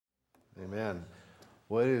Amen.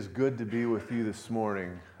 Well, it is good to be with you this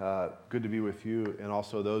morning. Good to be with you, and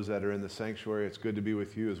also those that are in the sanctuary. It's good to be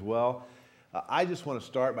with you as well. I just want to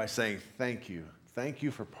start by saying thank you. Thank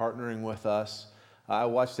you for partnering with us. I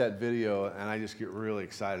watched that video, and I just get really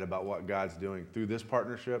excited about what God's doing through this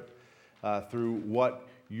partnership, through what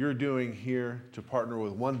you're doing here to partner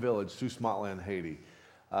with One Village, Sous-Smatland, Haiti.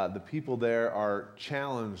 The people there are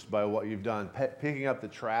challenged by what you've done. Picking up the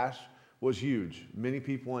trash was huge. Many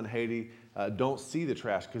people in Haiti don't see the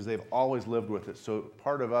trash because they've always lived with it. So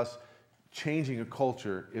part of us changing a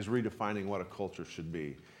culture is redefining what a culture should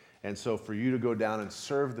be. And so for you to go down and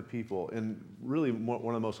serve the people in really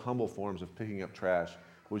one of the most humble forms of picking up trash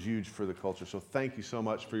was huge for the culture. So thank you so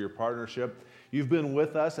much for your partnership. You've been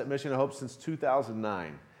with us at Mission of Hope since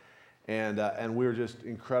 2009. And we're just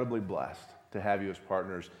incredibly blessed to have you as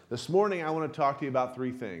partners. This morning, I want to talk to you about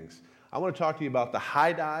three things. I want to talk to you about the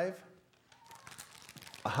high dive,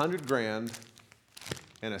 100 grand,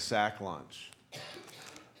 and a sack lunch.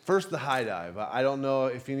 First, the high dive. I don't know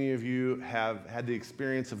if any of you have had the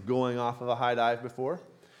experience of going off of a high dive before,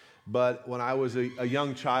 but when I was a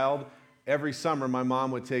young child, every summer my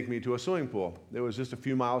mom would take me to a swimming pool. It was just a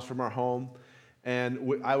few miles from our home,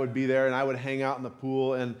 and I would be there and I would hang out in the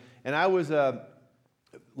pool, and I was a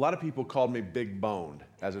lot of people called me big boned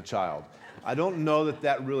as a child. I don't know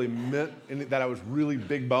that really meant that I was really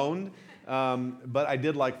big boned. But I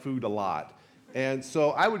did like food a lot. And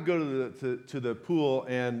so I would go to the pool,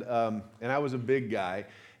 and I was a big guy.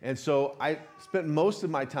 And so I spent most of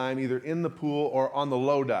my time either in the pool or on the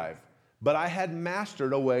low dive. But I had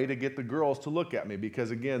mastered a way to get the girls to look at me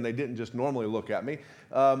because, again, they didn't just normally look at me.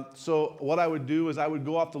 So what I would do is I would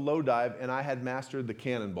go off the low dive, and I had mastered the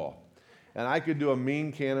cannonball. And I could do a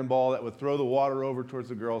mean cannonball that would throw the water over towards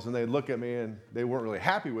the girls, and they'd look at me, and they weren't really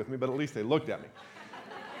happy with me, but at least they looked at me.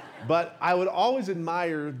 But I would always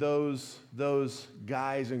admire those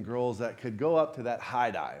guys and girls that could go up to that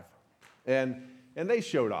high dive. And they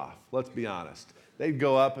showed off, let's be honest. They'd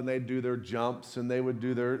go up and they'd do their jumps and they would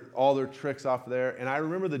do all their tricks off there. And I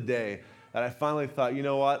remember the day that I finally thought, you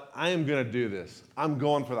know what, I am going to do this. I'm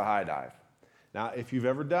going for the high dive. Now, if you've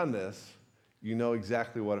ever done this, you know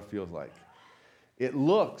exactly what it feels like. It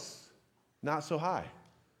looks not so high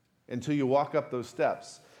until you walk up those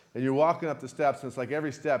steps. And you're walking up the steps, and it's like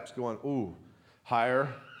every step's going, ooh,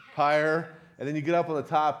 higher, higher. And then you get up on the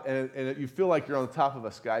top, and you feel like you're on the top of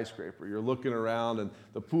a skyscraper. You're looking around, and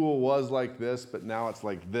the pool was like this, but now it's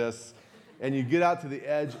like this. And you get out to the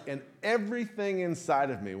edge, and everything inside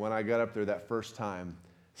of me, when I got up there that first time,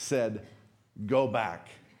 said, go back.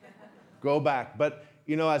 Go back. But,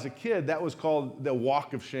 you know, as a kid, that was called the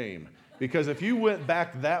walk of shame. Because if you went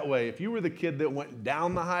back that way, if you were the kid that went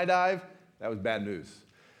down the high dive, that was bad news.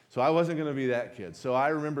 So I wasn't going to be that kid. So I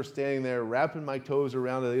remember standing there, wrapping my toes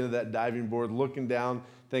around the end of that diving board, looking down,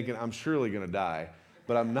 thinking, I'm surely going to die,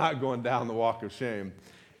 but I'm not going down the walk of shame,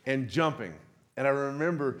 and jumping. And I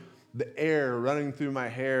remember the air running through my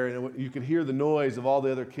hair, and you could hear the noise of all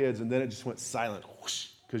the other kids, and then it just went silent, whoosh,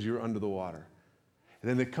 because you were under the water. And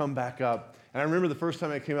then they come back up. And I remember the first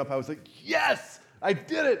time I came up, I was like, yes, I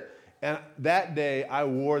did it. And that day, I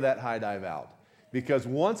wore that high dive out. Because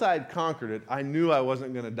once I had conquered it, I knew I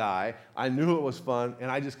wasn't going to die. I knew it was fun,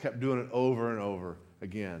 and I just kept doing it over and over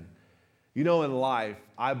again. You know, in life,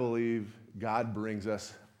 I believe God brings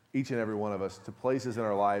us, each and every one of us, to places in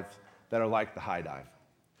our lives that are like the high dive,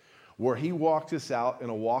 where He walks us out in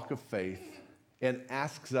a walk of faith and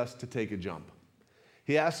asks us to take a jump.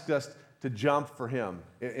 He asks us to jump for Him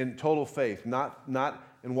in total faith, not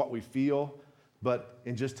in what we feel, but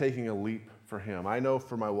in just taking a leap for Him. I know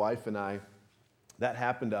for my wife and I, that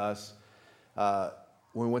happened to us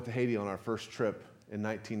when we went to Haiti on our first trip in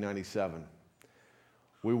 1997.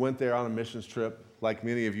 We went there on a missions trip, like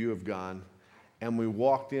many of you have gone, and we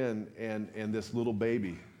walked in, and this little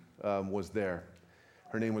baby was there.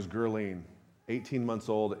 Her name was Gerline, 18 months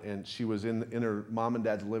old, and she was in her mom and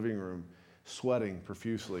dad's living room, sweating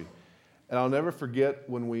profusely. And I'll never forget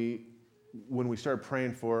when we started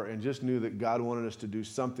praying for her and just knew that God wanted us to do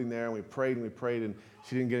something there, and we prayed, and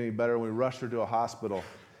she didn't get any better, and we rushed her to a hospital.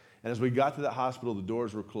 And as we got to that hospital, the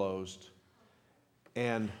doors were closed,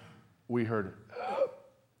 and we heard,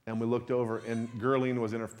 and we looked over, and Gerline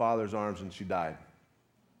was in her father's arms, and she died.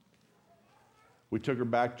 We took her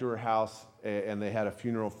back to her house, and they had a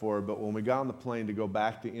funeral for her, but when we got on the plane to go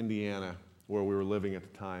back to Indiana, where we were living at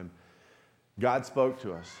the time, God spoke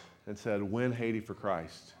to us and said, win Haiti for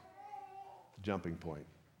Christ. Jumping point.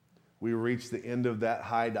 We reached the end of that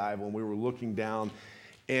high dive when we were looking down.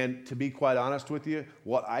 And to be quite honest with you,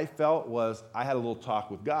 what I felt was I had a little talk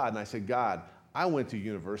with God, and I said, God, I went to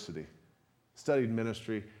university, studied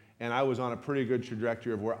ministry, and I was on a pretty good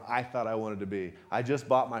trajectory of where I thought I wanted to be. I just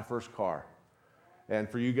bought my first car. And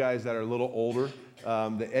for you guys that are a little older,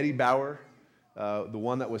 the Eddie Bauer, the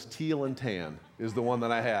one that was teal and tan, is the one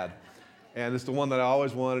that I had. And it's the one that I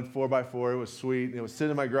always wanted, 4x4. It was sweet. And it was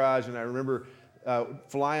sitting in my garage, and I remember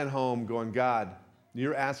flying home going, God,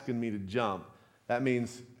 you're asking me to jump. That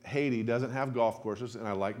means Haiti doesn't have golf courses, and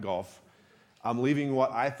I like golf. I'm leaving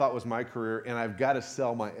what I thought was my career, and I've got to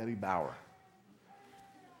sell my Eddie Bauer.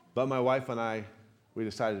 But my wife and I, we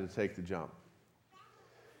decided to take the jump.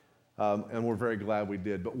 And we're very glad we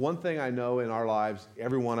did. But one thing I know in our lives,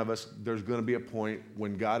 every one of us, there's going to be a point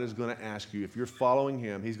when God is going to ask you, if you're following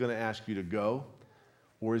him, he's going to ask you to go,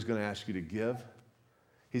 or he's going to ask you to give.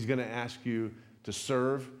 He's going to ask you to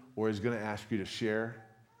serve, or he's going to ask you to share.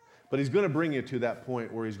 But he's going to bring you to that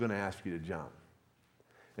point where he's going to ask you to jump.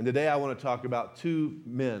 And today I want to talk about two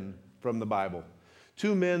men from the Bible.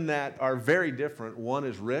 Two men that are very different. One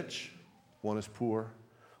is rich, one is poor.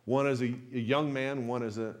 One is a young man, one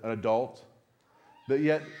is an adult. But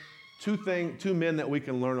yet, two men that we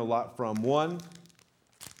can learn a lot from. One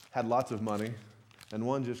had lots of money, and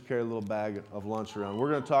one just carried a little bag of lunch around. We're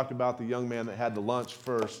going to talk about the young man that had the lunch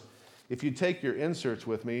first. If you take your inserts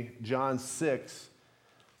with me, John 6,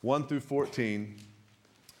 1 through 14,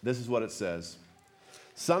 this is what it says.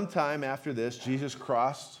 Sometime after this, Jesus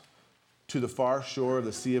crossed to the far shore of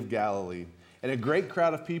the Sea of Galilee. And a great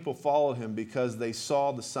crowd of people followed him because they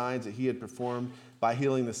saw the signs that he had performed by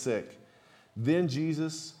healing the sick. Then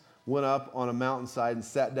Jesus went up on a mountainside and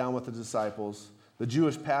sat down with the disciples. The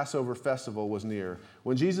Jewish Passover festival was near.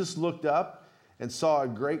 When Jesus looked up and saw a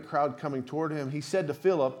great crowd coming toward him, he said to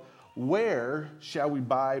Philip, "Where shall we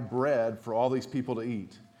buy bread for all these people to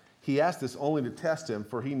eat?" He asked this only to test him,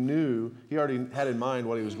 for he already had in mind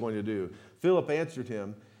what he was going to do. Philip answered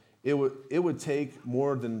him, It would take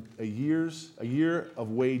more than half a year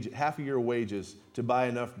of wages to buy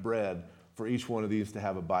enough bread for each one of these to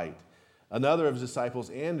have a bite. Another of his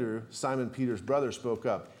disciples, Andrew, Simon Peter's brother, spoke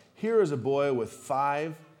up. Here is a boy with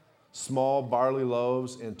 5 small barley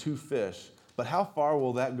loaves and 2 fish, but how far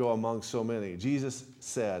will that go among so many? Jesus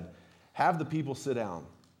said, have the people sit down.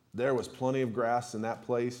 There was plenty of grass in that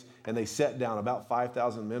place, and they sat down. About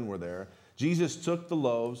 5,000 men were there. Jesus took the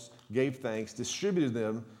loaves, gave thanks, distributed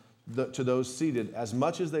them to those seated as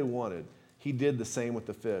much as they wanted. He did the same with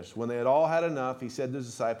the fish. When they had all had enough, he said to his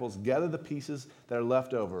disciples, gather the pieces that are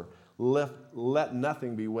left over. Let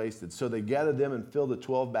nothing be wasted. So they gathered them and filled the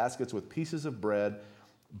 12 baskets with pieces of bread,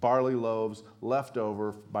 barley loaves, left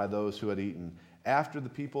over by those who had eaten. After the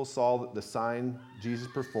people saw the sign Jesus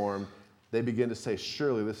performed, they began to say,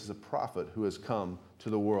 surely this is a prophet who has come to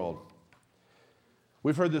the world.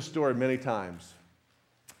 We've heard this story many times.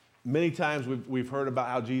 Many times we've heard about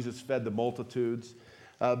how Jesus fed the multitudes.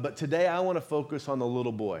 But today I want to focus on the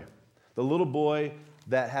little boy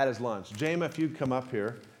that had his lunch. Jama, if you'd come up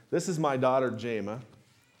here. This is my daughter, Jama.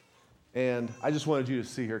 And I just wanted you to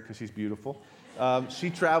see her because she's beautiful. She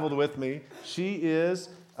traveled with me. She is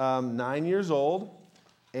 9 years old,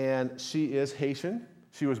 and she is Haitian.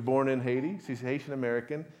 She was born in Haiti. She's Haitian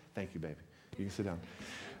American. Thank you, baby. You can sit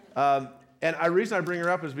down. And the reason I bring her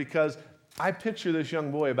up is because I picture this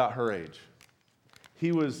young boy about her age.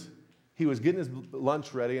 He was getting his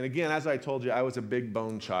lunch ready. And again, as I told you, I was a big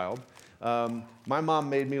bone child. My mom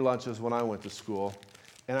made me lunches when I went to school,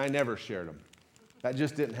 and I never shared them. That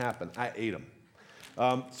just didn't happen. I ate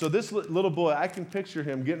them. So this little boy, I can picture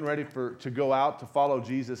him getting ready to go out to follow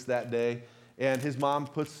Jesus that day. And his mom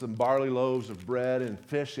puts some barley loaves of bread and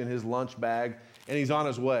fish in his lunch bag, and he's on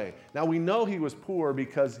his way. Now, we know he was poor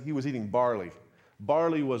because he was eating barley.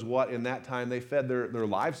 Barley was what, in that time, they fed their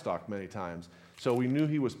livestock many times. So we knew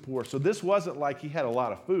he was poor. So this wasn't like he had a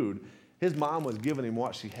lot of food. His mom was giving him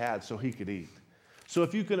what she had so he could eat. So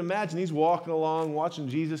if you can imagine, he's walking along, watching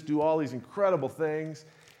Jesus do all these incredible things.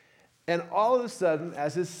 And all of a sudden,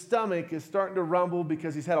 as his stomach is starting to rumble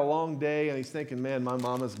because he's had a long day and he's thinking, man, my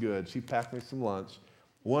mama's good. She packed me some lunch.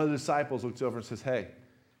 One of the disciples looks over and says, hey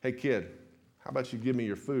kid, how about you give me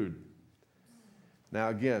your food? Now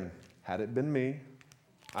again, had it been me,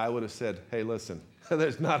 I would have said, hey, listen,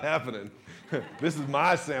 that's not happening. This is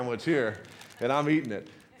my sandwich here, and I'm eating it.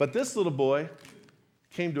 But this little boy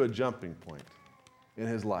came to a jumping point in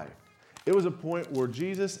his life. It was a point where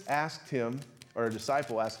Jesus asked him, or a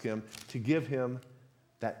disciple asked him, to give him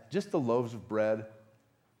just the loaves of bread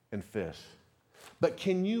and fish. But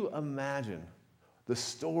can you imagine the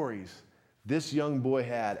stories this young boy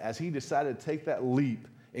had as he decided to take that leap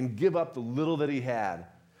and give up the little that he had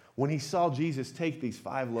when he saw Jesus take these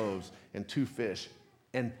 5 loaves and 2 fish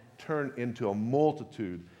and turn into a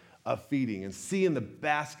multitude of feeding and seeing the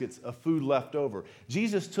baskets of food left over.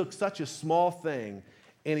 Jesus took such a small thing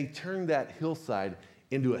and he turned that hillside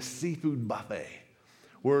into a seafood buffet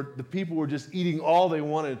where the people were just eating all they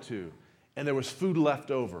wanted to and there was food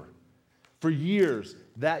left over. For years,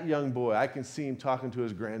 that young boy, I can see him talking to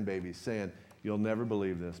his grandbabies saying, "You'll never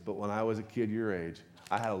believe this, but when I was a kid your age,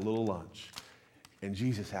 I had a little lunch." And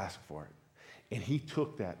Jesus asked for it. And he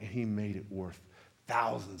took that and he made it worth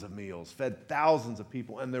thousands of meals, fed thousands of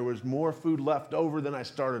people, and there was more food left over than I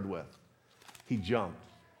started with. He jumped,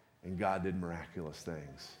 and God did miraculous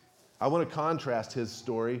things. I want to contrast his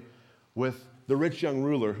story with the rich young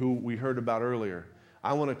ruler who we heard about earlier.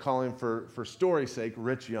 I want to call him, for story's sake,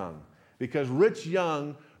 Rich Young. Because Rich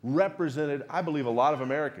Young represented, I believe, a lot of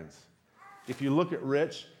Americans. If you look at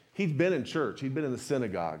Rich, he'd been in church. He'd been in the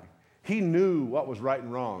synagogue. He knew what was right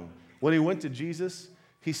and wrong. When he went to Jesus,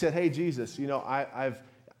 he said, "Hey, Jesus, you know, I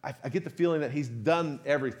get the feeling that he's done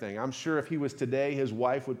everything. I'm sure if he was today, his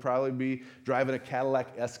wife would probably be driving a Cadillac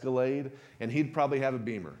Escalade, and he'd probably have a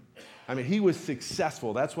Beamer." I mean, he was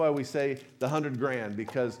successful. That's why we say the 100 grand,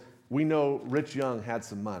 because we know Rich Young had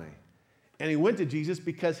some money. And he went to Jesus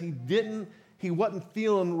because he wasn't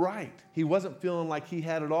feeling right. He wasn't feeling like he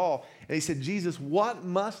had it all. And he said, "Jesus, what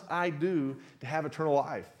must I do to have eternal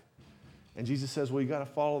life?" And Jesus says, "Well, you got to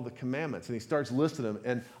follow the commandments." And he starts listing them.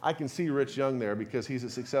 And I can see Rich Young there because he's a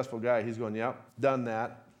successful guy. He's going, "Yep, done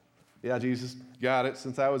that. Yeah, Jesus, got it.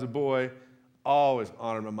 Since I was a boy, always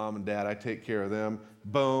honored my mom and dad. I take care of them."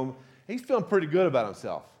 Boom. He's feeling pretty good about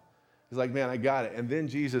himself. He's like, "Man, I got it." And then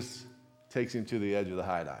Jesus takes him to the edge of the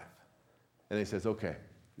high dive. And he says, "Okay,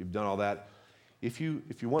 you've done all that. If you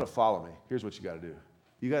want to follow me, here's what you got to do.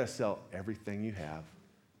 You got to sell everything you have,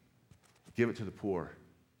 give it to the poor,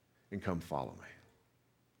 and come follow me."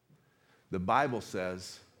 The Bible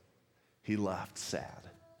says he left sad.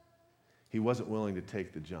 He wasn't willing to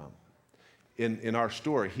take the jump. In our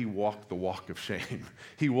story, he walked the walk of shame.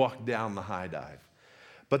 He walked down the high dive.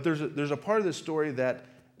 But there's a part of this story that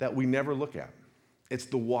we never look at. It's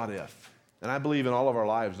the what if. And I believe in all of our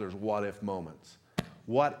lives there's what if moments.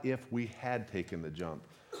 What if we had taken the jump?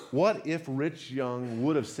 What if Rich Young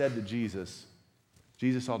would have said to Jesus,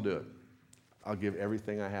 "Jesus, I'll do it. I'll give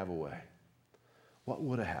everything I have away"? What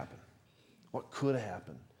would have happened? What could have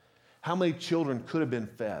happened? How many children could have been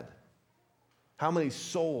fed? How many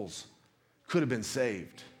souls could have been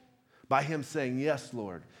saved by him saying, "Yes,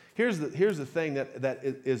 Lord"? Here's the thing that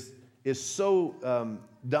is so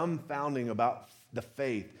dumbfounding about the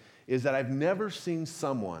faith is that I've never seen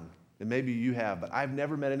someone, and maybe you have, but I've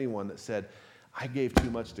never met anyone that said, "I gave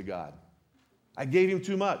too much to God. I gave him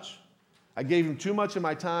too much. I gave him too much of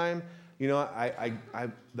my time. You know,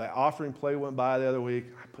 the offering plate went by the other week.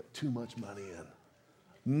 I put too much money in."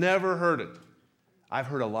 Never heard it. I've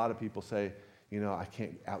heard a lot of people say, "You know, I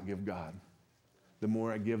can't outgive God. The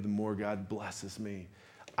more I give, the more God blesses me."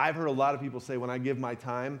 I've heard a lot of people say, when I give my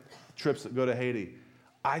time, trips that go to Haiti,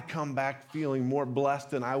 I come back feeling more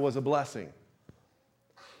blessed than I was a blessing.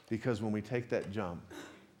 Because when we take that jump,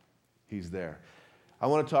 he's there. I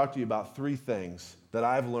want to talk to you about 3 things that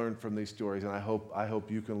I've learned from these stories, and I hope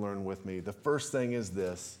you can learn with me. The first thing is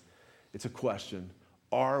this. It's a question.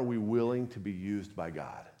 Are we willing to be used by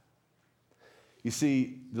God? You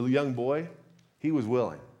see, the young boy, he was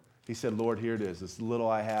willing. He said, "Lord, here it is. This little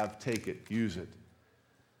I have, take it, use it."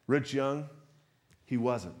 Rich Young, he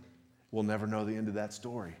wasn't. We'll never know the end of that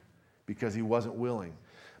story because he wasn't willing.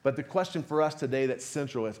 But the question for us today that's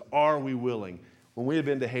central is, are we willing? When we had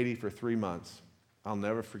been to Haiti for 3 months, I'll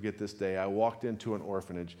never forget this day. I walked into an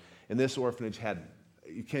orphanage, and this orphanage had,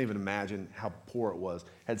 you can't even imagine how poor it was,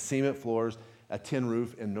 had cement floors, a tin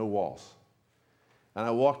roof, and no walls. And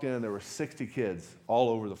I walked in, and there were 60 kids all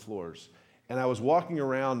over the floors. And I was walking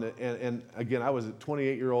around, and again, I was a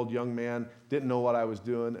 28-year-old young man, didn't know what I was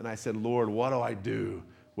doing, and I said, "Lord, what do I do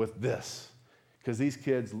with this?" Because these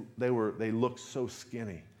kids, they looked so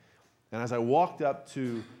skinny. And as I walked up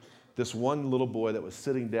to this one little boy that was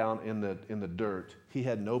sitting down in the dirt, he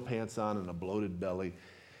had no pants on and a bloated belly,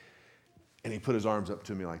 and he put his arms up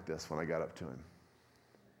to me like this when I got up to him.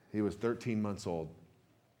 He was 13 months old.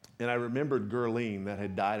 And I remembered Gurleen that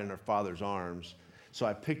had died in her father's arms. So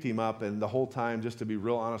I picked him up, and the whole time, just to be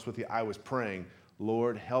real honest with you, I was praying,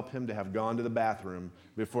 "Lord, help him to have gone to the bathroom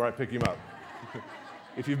before I pick him up."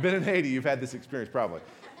 If you've been in Haiti, you've had this experience probably.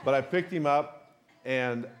 But I picked him up,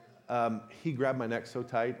 and he grabbed my neck so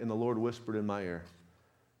tight, and the Lord whispered in my ear,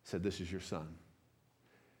 said, "This is your son."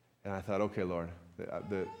 And I thought, okay, Lord,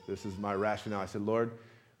 this is my rationale. I said, "Lord,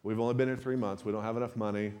 we've only been here 3 months. We don't have enough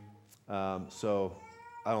money, so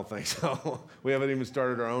I don't think so. We haven't even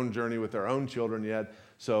started our own journey with our own children yet."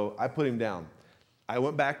 So I put him down. I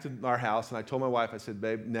went back to our house and I told my wife, I said,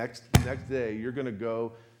 babe, next day you're going to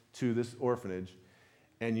go to this orphanage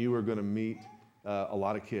and you are going to meet a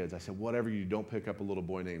lot of kids. I said, whatever you do, don't pick up a little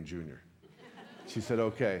boy named Junior. She said,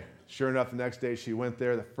 okay. Sure enough, the next day she went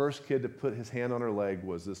there. The first kid to put his hand on her leg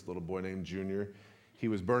was this little boy named Junior. He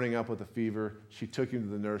was burning up with a fever. She took him to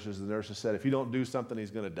the nurses. The nurses said, if you don't do something,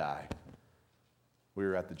 he's going to die. We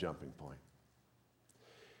were at the jumping point.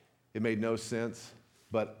 It made no sense,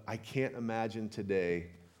 but I can't imagine today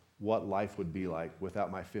what life would be like without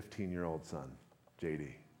my 15-year-old son,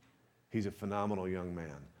 JD. He's a phenomenal young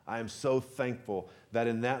man. I am so thankful that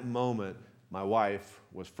in that moment, my wife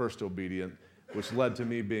was first obedient, which led to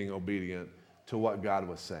me being obedient to what God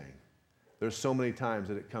was saying. There's so many times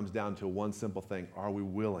that it comes down to one simple thing. Are we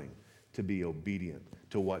willing to be obedient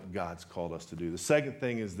to what God's called us to do? The second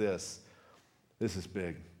thing is this. This is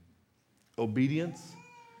big. Obedience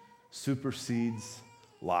supersedes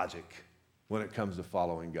logic when it comes to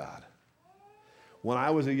following God. When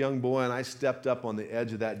I was a young boy and I stepped up on the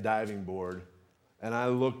edge of that diving board and I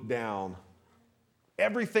looked down,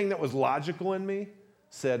 everything that was logical in me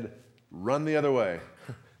said, run the other way.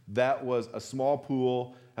 That was a small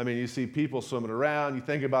pool. I mean, you see people swimming around. You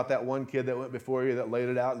think about that one kid that went before you that laid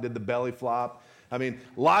it out and did the belly flop. I mean,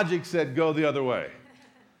 logic said go the other way.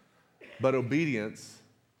 But obedience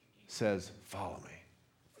says, follow me,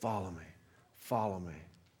 follow me, follow me.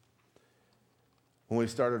 When we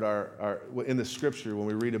started in the scripture, when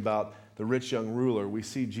we read about the rich young ruler, we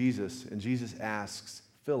see Jesus, and Jesus asks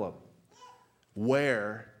Philip,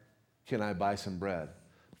 where can I buy some bread?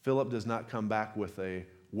 Philip does not come back with a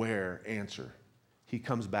where answer. He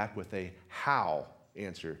comes back with a how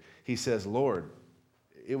answer. He says, Lord,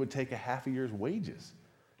 it would take a half a year's wages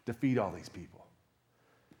to feed all these people.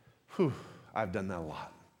 Whew, I've done that a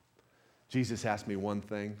lot. Jesus asked me one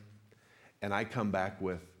thing, and I come back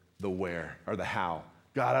with the where or the how.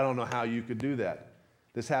 God, I don't know how you could do that.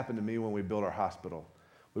 This happened to me when we built our hospital.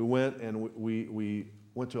 We went and we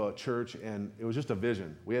went to a church, and it was just a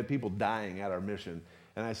vision. We had people dying at our mission.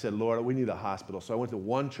 And I said, Lord, we need a hospital. So I went to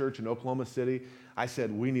one church in Oklahoma City. I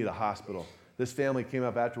said, we need a hospital. This family came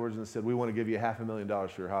up afterwards and said, we want to give you $500,000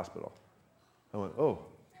 for your hospital. I went, oh,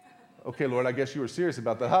 okay, Lord, I guess you were serious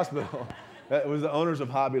about the hospital. It was the owners of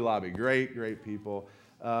Hobby Lobby. Great, great people.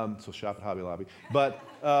 So shop at Hobby Lobby. But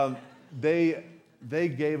they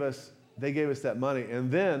gave us that money.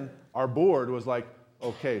 And then our board was like,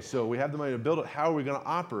 okay, so we have the money to build it. How are we going to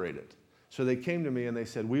operate it? So they came to me and they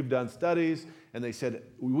said, we've done studies, and they said,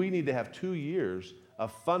 we need to have 2 years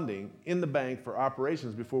of funding in the bank for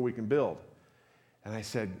operations before we can build. And I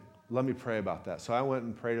said, let me pray about that. So I went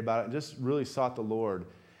and prayed about it and just really sought the Lord.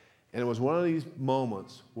 And it was one of these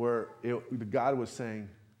moments where God was saying,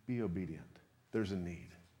 be obedient. There's a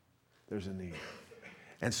need. There's a need.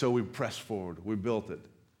 And so we pressed forward. We built it.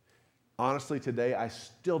 Honestly, today, I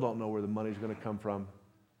still don't know where the money's going to come from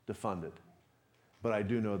to fund it. But I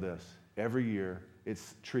do know this. Every year,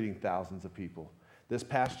 it's treating thousands of people. This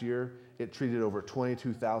past year, it treated over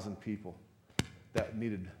 22,000 people that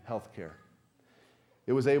needed health care.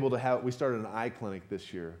 It was able to have, we started an eye clinic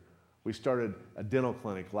this year. We started a dental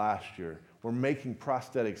clinic last year. We're making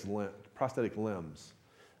prosthetic limbs.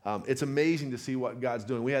 It's amazing to see what God's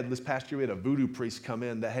doing. This past year, we had a voodoo priest come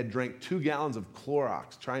in that had drank 2 gallons of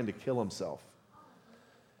Clorox trying to kill himself.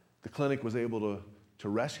 The clinic was able to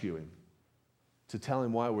rescue him, to tell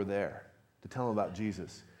him why we're there, to tell him about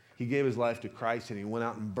Jesus. He gave his life to Christ, and he went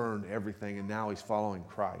out and burned everything, and now he's following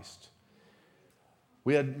Christ.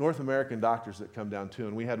 We had North American doctors that come down too,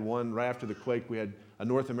 and we had one right after the quake. We had a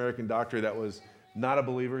North American doctor that was not a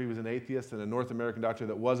believer. He was an atheist, and a North American doctor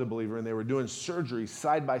that was a believer, and they were doing surgery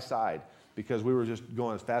side by side because we were just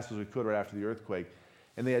going as fast as we could right after the earthquake.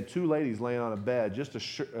 And they had 2 ladies laying on a bed, just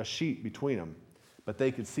a sheet between them, but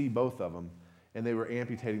they could see both of them, and they were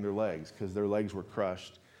amputating their legs because their legs were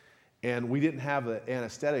crushed. And we didn't have an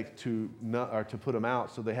anesthetic to put them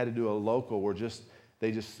out, so they had to do a local where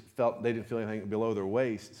they just felt they didn't feel anything below their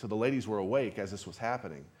waist. So the ladies were awake as this was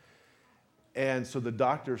happening. And so the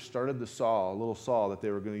doctor started the saw, a little saw that they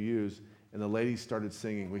were going to use, and the ladies started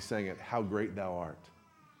singing. We sang it, How Great Thou Art.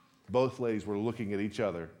 Both ladies were looking at each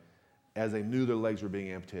other as they knew their legs were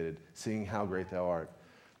being amputated, singing How Great Thou Art.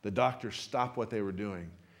 The doctor stopped what they were doing,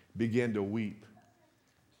 began to weep,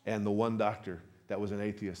 and the one doctor that was an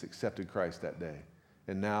atheist accepted Christ that day.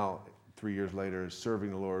 And now, 3 years later, is serving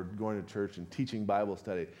the Lord, going to church and teaching Bible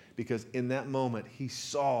study. Because in that moment, he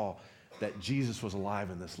saw that Jesus was alive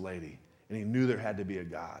in this lady. And he knew there had to be a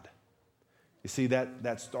God. You see,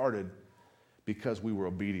 that started because we were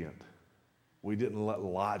obedient. We didn't let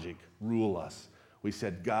logic rule us. We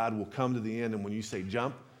said, God will come to the end, and when you say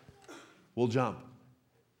jump, we'll jump.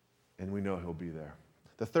 and we know he'll be there.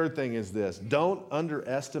 The third thing is this: don't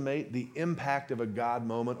underestimate the impact of a God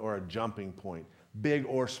moment or a jumping point, big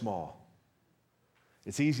or small.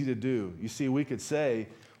 It's easy to do. You see, we could say,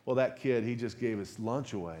 well, that kid, he just gave his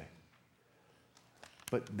lunch away.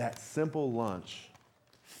 But that simple lunch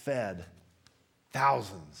fed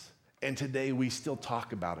thousands. And today we still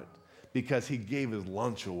talk about it because he gave his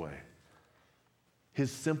lunch away.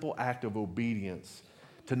 His simple act of obedience,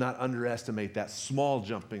 to not underestimate that small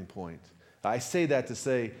jumping point. I say that to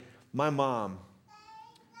say, my mom,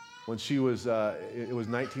 when she was, it was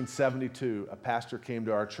 1972, a pastor came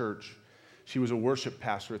to our church. She was a worship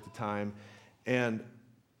pastor at the time, and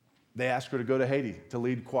they asked her to go to Haiti to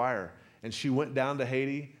lead choir. And she went down to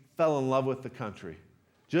Haiti, fell in love with the country.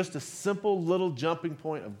 Just a simple little jumping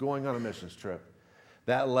point of going on a missions trip.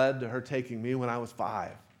 That led to her taking me when I was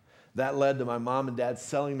 5. That led to my mom and dad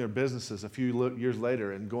selling their businesses a few years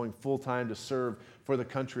later and going full-time to serve for the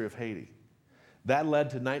country of Haiti. That led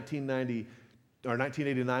to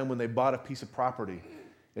 1989 when they bought a piece of property.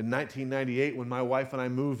 In 1998 when my wife and I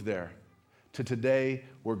moved there. To today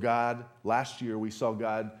where God, last year we saw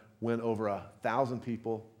God win over 1,000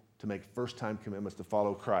 people to make first-time commitments to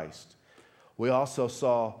follow Christ. We also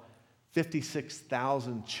saw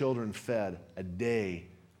 56,000 children fed a day,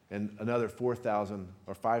 and another 4,000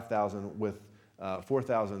 or 5,000 with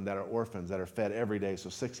 4,000 that are orphans that are fed every day, so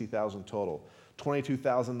 60,000 total.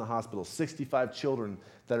 22,000 in the hospital, 65 children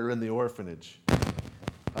that are in the orphanage.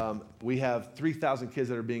 We have 3,000 kids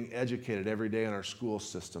that are being educated every day in our school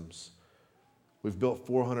systems. We've built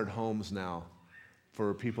 400 homes now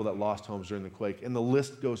for people that lost homes during the quake. And the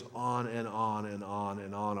list goes on and on and on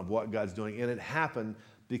and on of what God's doing. And it happened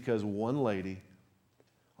because one lady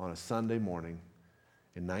on a Sunday morning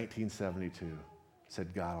in 1972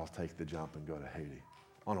 said, God, I'll take the jump and go to Haiti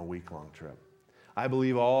on a week-long trip. I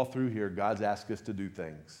believe all through here, God's asked us to do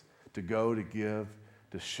things, to go, to give,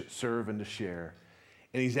 to serve, and to share.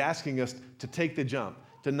 And he's asking us to take the jump,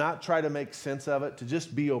 to not try to make sense of it, to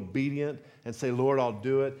just be obedient and say, Lord, I'll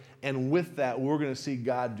do it. And with that, we're going to see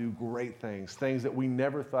God do great things, things that we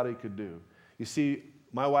never thought he could do. You see,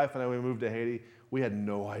 my wife and I, when we moved to Haiti, we had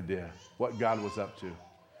no idea what God was up to.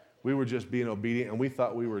 We were just being obedient, and we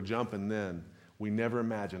thought we were jumping then. We never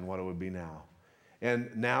imagined what it would be now. And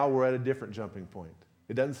now we're at a different jumping point.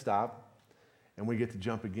 It doesn't stop, and we get to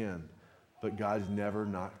jump again. But God's never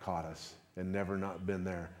not caught us and never not been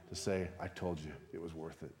there to say, I told you it was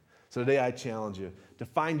worth it. So today I challenge you to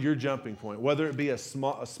find your jumping point, whether it be as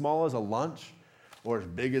small as a lunch or as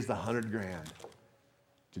big as the 100 grand,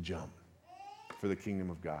 to jump for the kingdom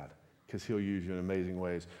of God, because he'll use you in amazing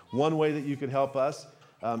ways. One way that you could help us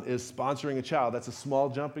is sponsoring a child. That's a small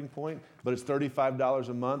jumping point, but it's $35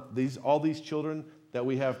 a month. All these children that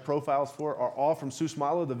we have profiles for are all from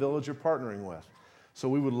Susmala, the village you're partnering with. So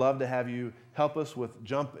we would love to have you help us with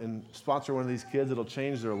jump and sponsor one of these kids. It'll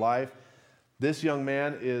change their life. This young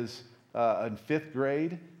man is in 5th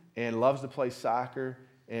grade and loves to play soccer.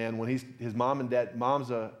 And when his mom and dad, mom's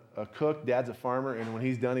a cook, dad's a farmer, and when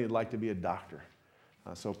he's done, he'd like to be a doctor.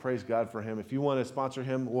 So praise God for him. If you want to sponsor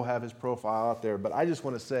him, we'll have his profile out there. But I just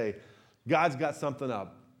want to say, God's got something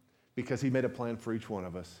up because he made a plan for each one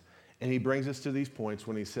of us. And he brings us to these points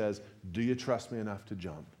when he says, do you trust me enough to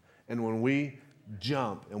jump? And when we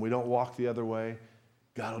jump and we don't walk the other way,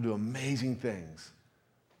 God will do amazing things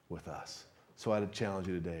with us. So I'd challenge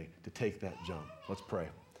you today to take that jump. Let's pray.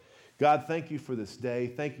 God, thank you for this day.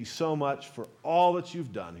 Thank you so much for all that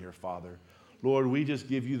you've done here, Father. Lord, we just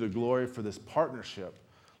give you the glory for this partnership.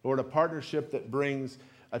 Lord, a partnership that brings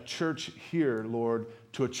a church here, Lord,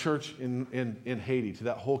 to a church in Haiti, to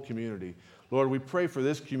that whole community. Lord, we pray for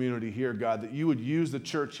this community here, God, that you would use the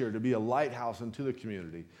church here to be a lighthouse into the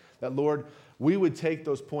community. That, Lord, we would take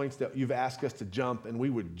those points that you've asked us to jump, and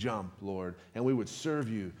we would jump, Lord, and we would serve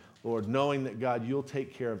you, Lord, knowing that, God, you'll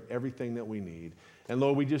take care of everything that we need. And,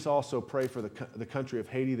 Lord, we just also pray for the country of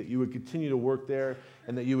Haiti, that you would continue to work there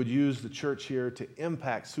and that you would use the church here to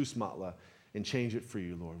impact Susmatla and change it for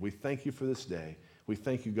you, Lord. We thank you for this day. We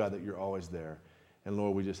thank you, God, that you're always there. And,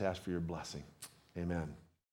 Lord, we just ask for your blessing. Amen.